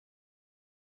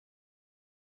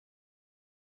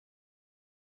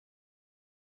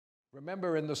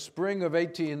Remember, in the spring of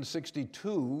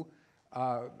 1862,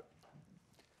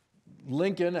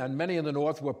 Lincoln and many in the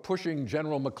North were pushing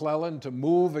General McClellan to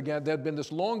move again. There'd been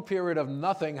this long period of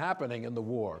nothing happening in the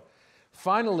war.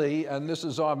 Finally, and this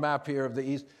is our map here of the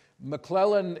East,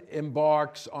 McClellan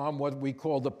embarks on what we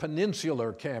call the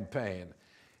Peninsular campaign,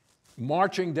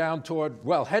 marching down toward,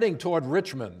 well, heading toward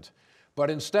Richmond. But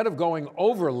instead of going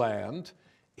overland,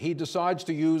 he decides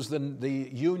to use the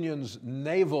Union's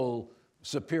naval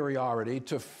superiority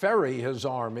to ferry his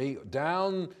army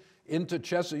down into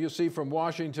Chesapeake, you see from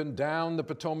Washington, down the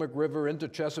Potomac River into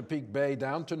Chesapeake Bay,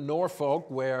 down to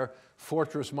Norfolk, where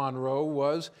Fortress Monroe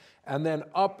was, and then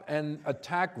up and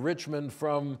attack Richmond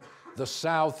from the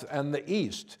south and the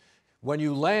east. When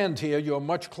you land here, you're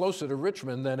much closer to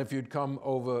Richmond than if you'd come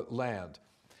over land.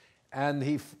 And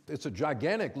it's a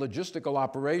gigantic logistical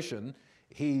operation.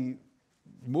 He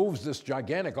moves this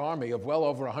gigantic army of well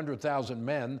over 100,000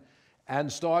 men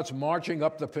and starts marching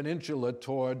up the peninsula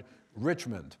toward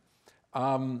Richmond.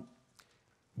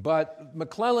 But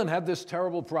McClellan had this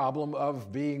terrible problem of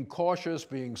being cautious,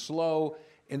 being slow,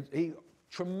 and he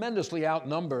tremendously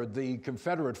outnumbered the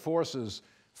Confederate forces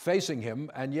facing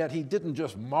him, and yet he didn't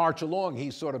just march along.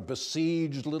 He sort of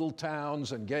besieged little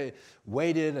towns and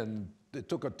waited, and it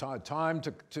took a time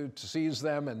to seize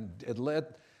them, and it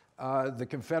led the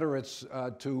Confederates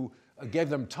gave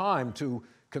them time to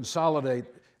consolidate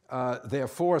their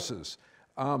forces.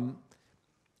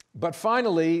 But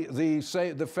finally,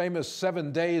 the famous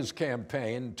 7 Days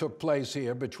campaign took place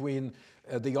here between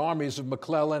the armies of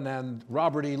McClellan and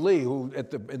Robert E. Lee, who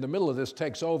in the middle of this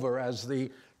takes over as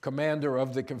the commander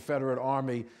of the Confederate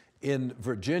Army in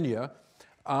Virginia,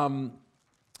 and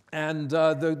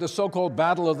the so-called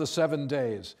Battle of the 7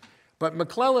 Days. But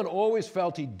McClellan always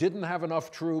felt he didn't have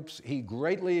enough troops. He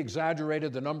greatly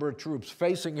exaggerated the number of troops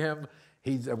facing him.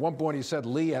 At one point he said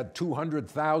Lee had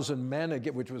 200,000 men,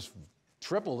 which was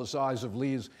triple the size of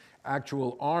Lee's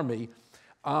actual army.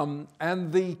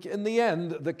 In the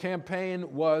end, the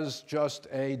campaign was just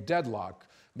a deadlock.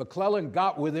 McClellan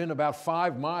got within about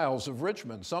 5 miles of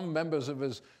Richmond. Some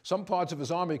parts of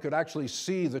his army could actually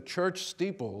see the church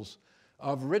steeples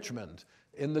of Richmond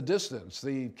in the distance,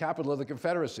 the capital of the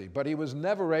Confederacy. But he was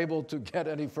never able to get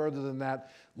any further than that.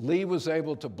 Lee was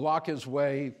able to block his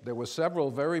way. There were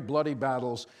several very bloody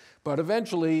battles. But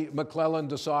eventually, McClellan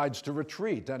decides to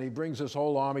retreat, and he brings his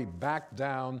whole army back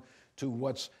down to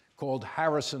what's called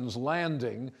Harrison's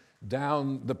Landing,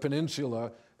 down the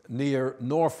peninsula near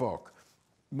Norfolk.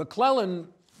 McClellan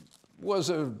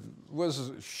was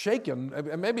shaken.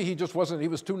 Maybe he just wasn't, he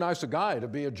was too nice a guy to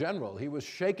be a general. He was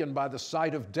shaken by the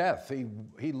sight of death.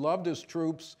 He loved his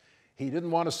troops. He didn't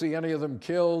want to see any of them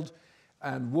killed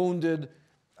and wounded.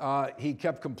 He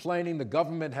kept complaining the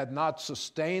government had not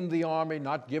sustained the army,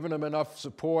 not given him enough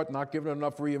support, not given him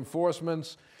enough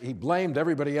reinforcements. He blamed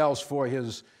everybody else for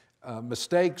his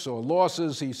mistakes or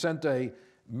losses. He sent a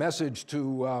message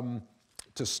to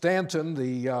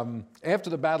Stanton. After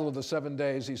the Battle of the 7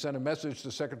 Days, he sent a message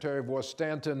to Secretary of War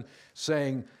Stanton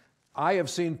saying, "I have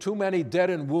seen too many dead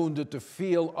and wounded to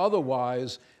feel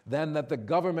otherwise than that the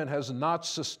government has not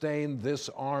sustained this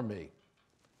army."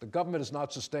 The government has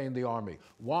not sustained the army.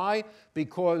 Why?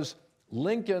 Because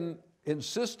Lincoln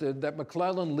insisted that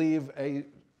McClellan leave a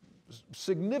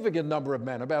significant number of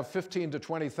men, about 15 to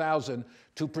 20,000,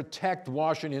 to protect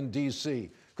Washington,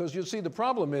 D.C. Because you see, the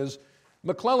problem is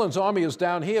McClellan's army is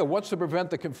down here. What's to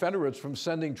prevent the Confederates from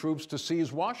sending troops to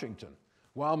seize Washington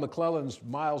while McClellan's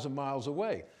miles and miles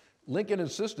away? Lincoln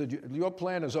insisted, your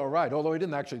plan is all right, although he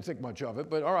didn't actually think much of it,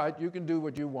 but all right, you can do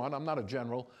what you want. I'm not a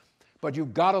general. But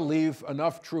you've got to leave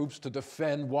enough troops to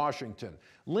defend Washington.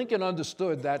 Lincoln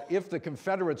understood that if the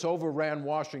Confederates overran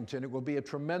Washington, it would be a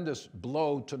tremendous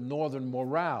blow to Northern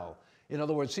morale. In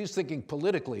other words, he's thinking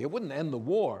politically. It wouldn't end the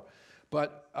war,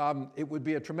 but it would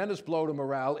be a tremendous blow to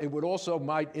morale. It would also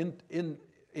might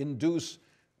induce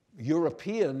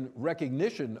European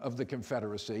recognition of the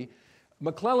Confederacy.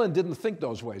 McClellan didn't think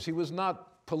those ways. He was not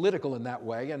political in that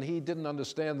way, and he didn't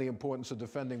understand the importance of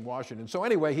defending Washington. So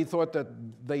anyway, he thought that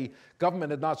the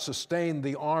government had not sustained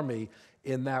the army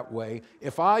in that way.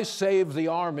 "If I save the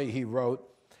army," he wrote,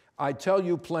 "I tell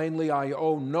you plainly, I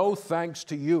owe no thanks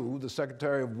to you, the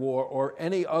Secretary of War, or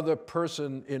any other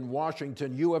person in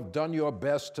Washington. You have done your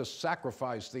best to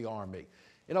sacrifice the army."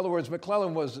 In other words,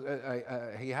 McClellan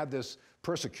he had this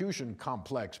persecution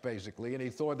complex, basically, and he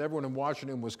thought everyone in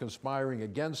Washington was conspiring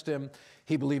against him.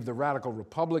 He believed the radical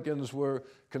Republicans were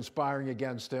conspiring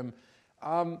against him.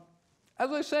 As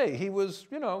I say, he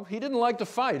didn't like to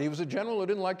fight. He was a general who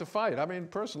didn't like to fight. I mean,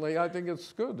 personally, I think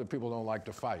it's good that people don't like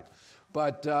to fight.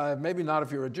 But maybe not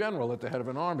if you're a general at the head of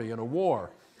an army in a war,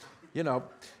 you know.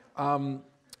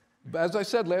 As I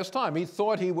said last time, he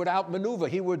thought he would outmaneuver.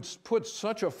 He would put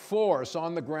such a force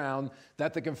on the ground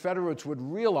that the Confederates would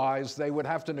realize they would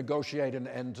have to negotiate an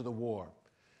end to the war.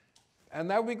 And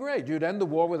that would be great. You'd end the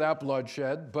war without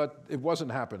bloodshed, but it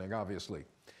wasn't happening, obviously.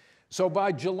 So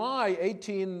by July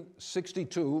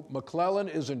 1862, McClellan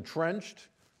is entrenched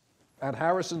at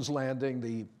Harrison's Landing.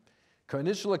 The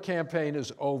Peninsular campaign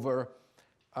is over.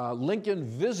 Lincoln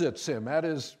visits him at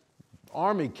his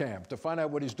army camp to find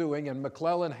out what he's doing, and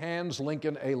McClellan hands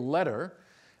Lincoln a letter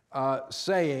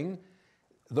saying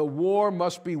the war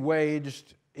must be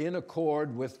waged in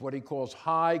accord with what he calls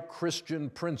high Christian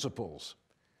principles.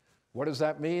 What does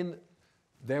that mean?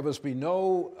 There must be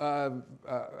no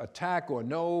attack or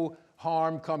no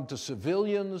harm come to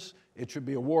civilians. It should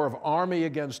be a war of army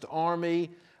against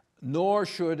army, nor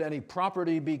should any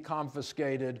property be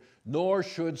confiscated, nor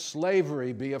should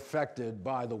slavery be affected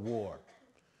by the war.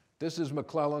 This is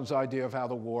McClellan's idea of how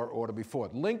the war ought to be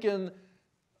fought. Lincoln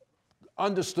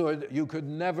understood you could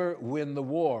never win the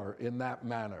war in that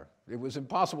manner. It was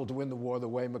impossible to win the war the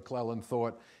way McClellan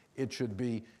thought it should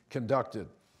be conducted.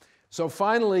 So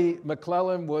finally,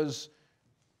 McClellan was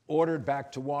ordered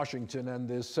back to Washington, and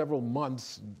this several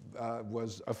months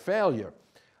was a failure.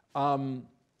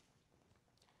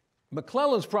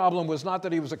 McClellan's problem was not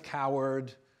that he was a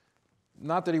coward,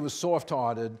 not that he was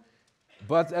soft-hearted,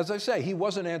 but as I say, he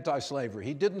wasn't anti-slavery.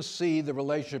 He didn't see the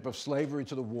relationship of slavery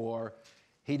to the war.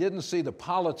 He didn't see the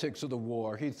politics of the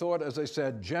war. He thought, as I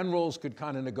said, generals could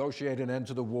kind of negotiate an end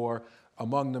to the war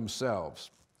among themselves.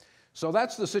 So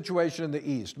that's the situation in the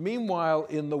East. Meanwhile,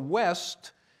 in the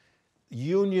West,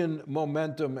 Union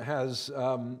momentum has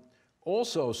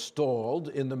also stalled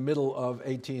in the middle of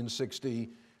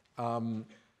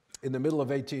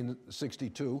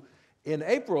 1862. In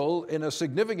April, in a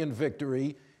significant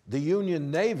victory, the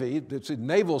Union Navy, it's a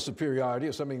naval superiority,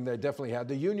 or something they definitely had,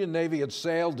 the Union Navy had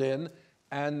sailed in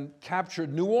and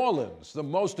captured New Orleans, the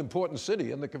most important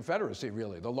city in the Confederacy,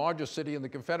 really, the largest city in the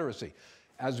Confederacy.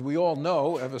 As we all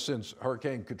know, ever since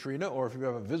Hurricane Katrina, or if you've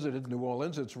ever visited New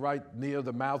Orleans, it's right near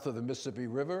the mouth of the Mississippi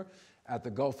River at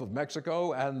the Gulf of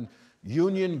Mexico, and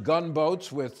Union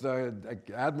gunboats with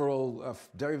Admiral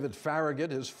David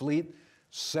Farragut, his fleet,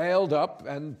 sailed up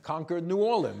and conquered New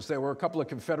Orleans. There were a couple of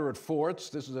Confederate forts.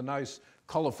 This is a nice,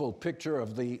 colorful picture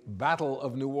of the Battle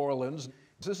of New Orleans.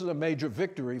 This is a major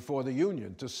victory for the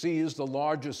Union, to seize the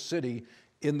largest city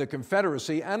in the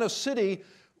Confederacy, and a city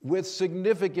with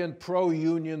significant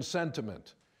pro-Union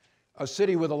sentiment. A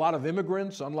city with a lot of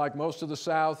immigrants, unlike most of the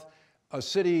South. A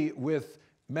city with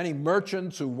many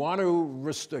merchants who want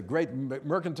to, a great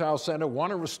mercantile center, want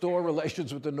to restore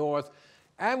relations with the North,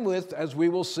 and with, as we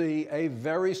will see, a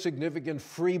very significant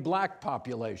free black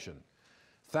population.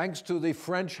 Thanks to the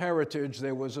French heritage,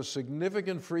 there was a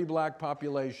significant free black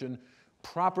population,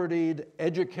 propertied,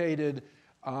 educated,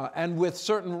 and with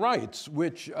certain rights,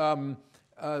 which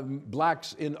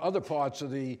blacks in other parts of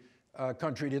the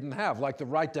country didn't have, like the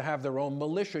right to have their own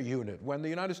militia unit. When the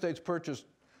United States purchased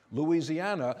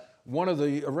Louisiana, one of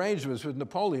the arrangements with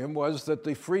Napoleon was that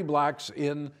the free blacks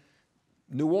in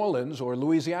New Orleans or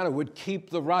Louisiana would keep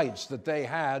the rights that they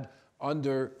had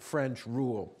under French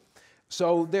rule.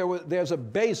 So there's a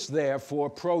base there for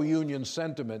pro-Union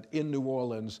sentiment in New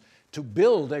Orleans to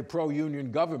build a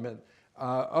pro-Union government,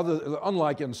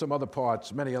 unlike in some other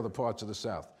parts, many other parts of the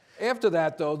South. After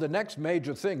that, though, the next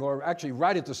major thing, or actually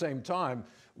right at the same time,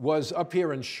 was up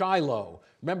here in Shiloh.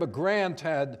 Remember, Grant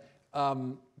had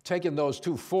taken those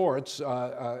two forts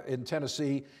in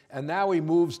Tennessee, and now he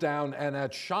moves down, and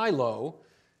at Shiloh,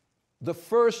 the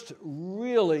first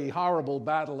really horrible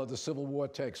battle of the Civil War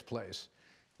takes place,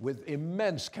 with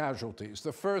immense casualties.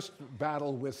 The first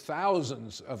battle with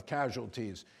thousands of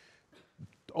casualties,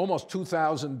 almost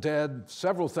 2,000 dead,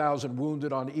 several thousand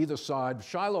wounded on either side.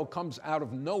 Shiloh comes out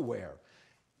of nowhere.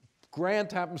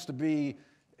 Grant happens to be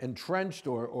entrenched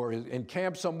or in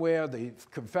camp somewhere. The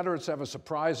Confederates have a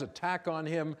surprise attack on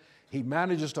him. He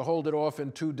manages to hold it off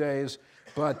in 2 days,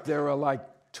 but there are like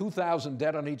 2,000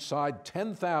 dead on each side,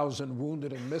 10,000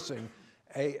 wounded and missing,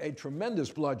 a tremendous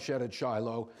bloodshed at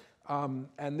Shiloh.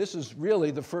 And this is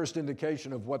really the first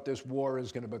indication of what this war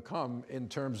is going to become in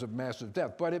terms of massive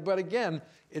death. But again,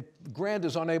 Grant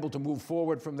is unable to move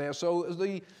forward from there, so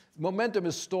the momentum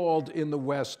is stalled in the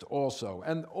West also.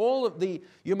 And all of the,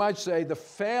 you might say, the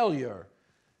failure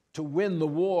to win the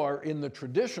war in the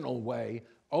traditional way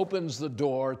opens the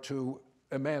door to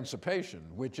emancipation,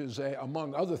 which is,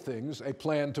 among other things, a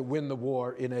plan to win the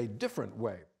war in a different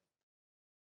way.